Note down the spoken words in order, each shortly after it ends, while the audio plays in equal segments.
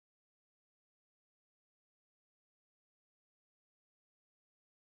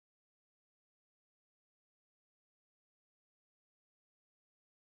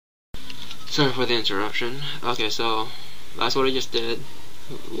Sorry for the interruption. Okay, so that's what I just did.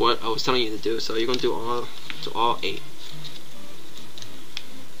 What I was telling you to do. So you're gonna do all 8.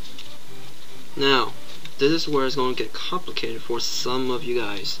 Now, this is where it's going to get complicated for some of you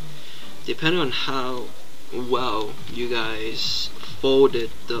guys. Depending on how well you guys folded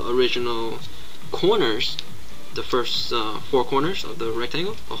the original corners, the first 4 corners of the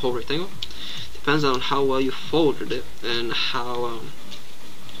rectangle, a whole rectangle, depends on how well you folded it and how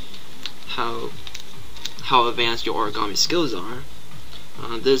advanced your origami skills are.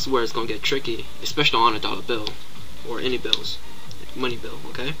 This is where it's going to get tricky, especially on a dollar bill or any bills, money bill.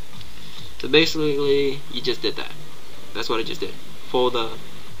 Okay, so basically you just did that. That's what I just did. Fold the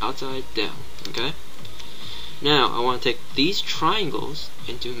outside down. Okay. Now I want to take these triangles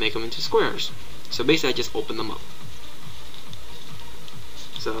and make them into squares. So basically I just open them up.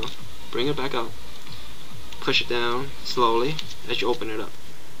 So bring it back up, push it down slowly as you open it up.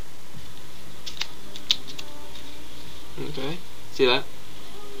 Okay, see that?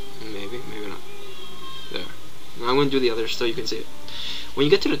 Maybe not. There. Now I'm going to do the others so you can see it. When you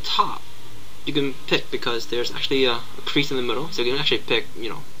get to the top, you can pick, because there's actually a crease in the middle, so you can actually pick,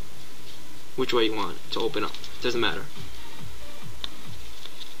 which way you want to open up. Doesn't matter,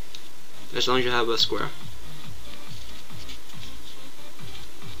 as long as you have a square.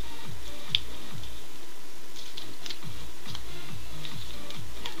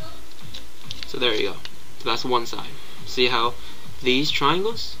 So there you go. So that's one side. See how these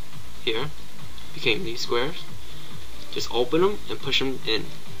triangles here became these squares? Just open them and push them in,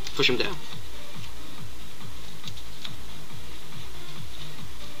 push them down.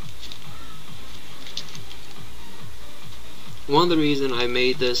 One of the reasons I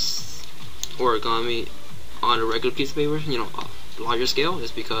made this origami on a regular piece of paper, a larger scale,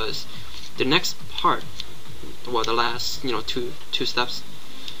 is because the next part, well, the last, two steps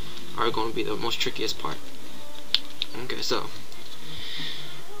are going to be the most trickiest part. Okay, so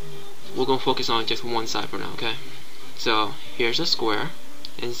we're going to focus on just one side for now, okay? So here's a square,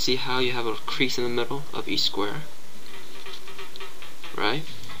 and see how you have a crease in the middle of each square, right?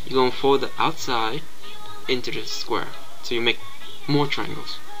 You're going to fold the outside into the square, so you make more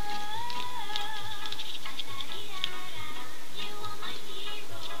triangles.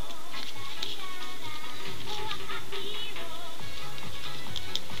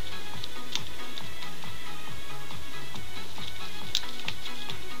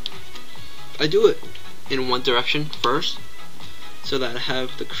 I do it in one direction first, so that I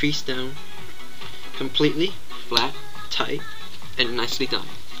have the crease down completely flat, tight, and nicely done.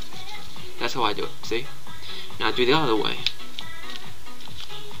 That's how I do it, see? Now I do the other way.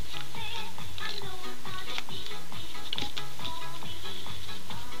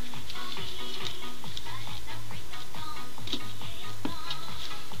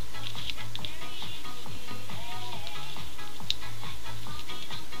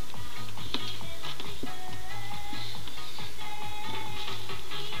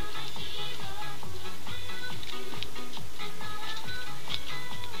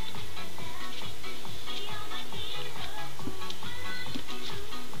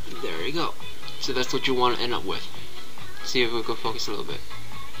 There you go. So that's what you want to end up with. See if we can focus a little bit.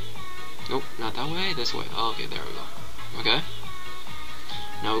 Nope, not that way, this way. Oh, okay, there we go. Okay?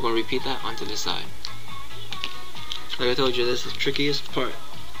 Now we're going to repeat that onto this side. Like I told you, this is the trickiest part.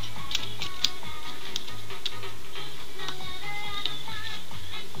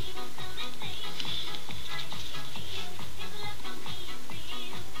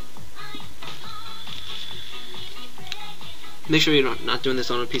 Make sure you're not doing this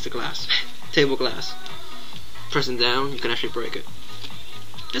on a piece of glass. Table glass. Pressing down, you can actually break it.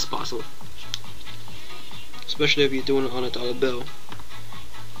 It's possible. Especially if you're doing it on a dollar bill.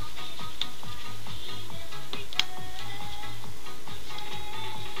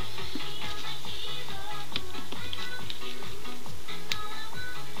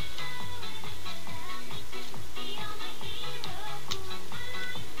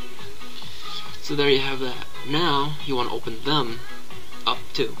 So there you have that. Now you want to open them up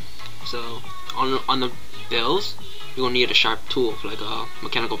too. So on the bills, you're gonna need a sharp tool, like a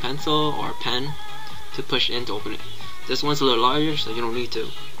mechanical pencil or a pen, to push in to open it. This one's a little larger, so you don't need to.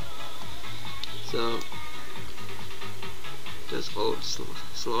 So just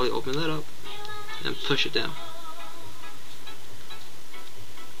slowly open that up and push it down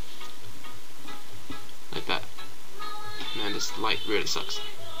like that. Man, this light really sucks.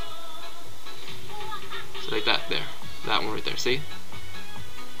 So like that there. That one right there, see?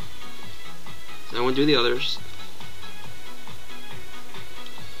 So I'm going to do the others.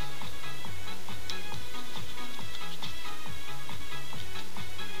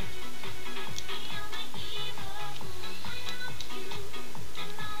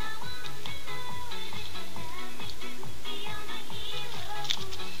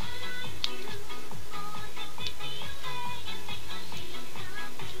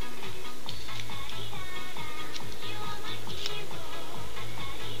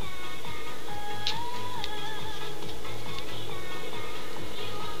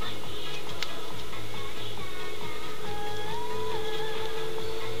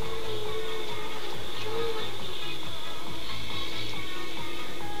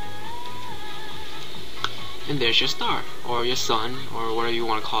 and there's your star, or your sun, or whatever you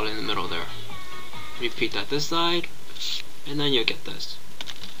want to call it in the middle there. Repeat that this side, and then you'll get this.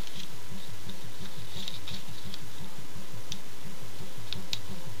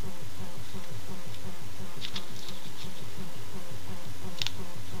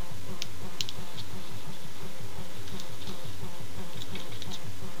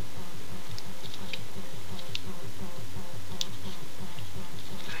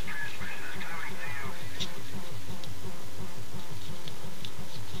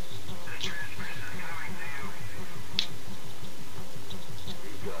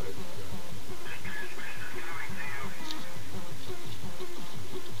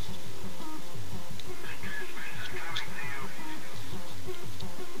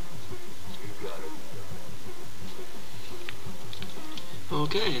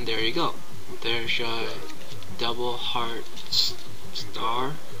 Okay, and there you go. There's your double heart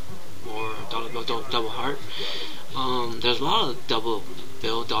star, or double heart. There's a lot of double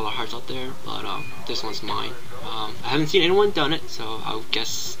bill dollar hearts out there, but this one's mine. I haven't seen anyone done it, so I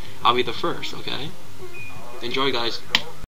guess I'll be the first. Okay, enjoy, guys.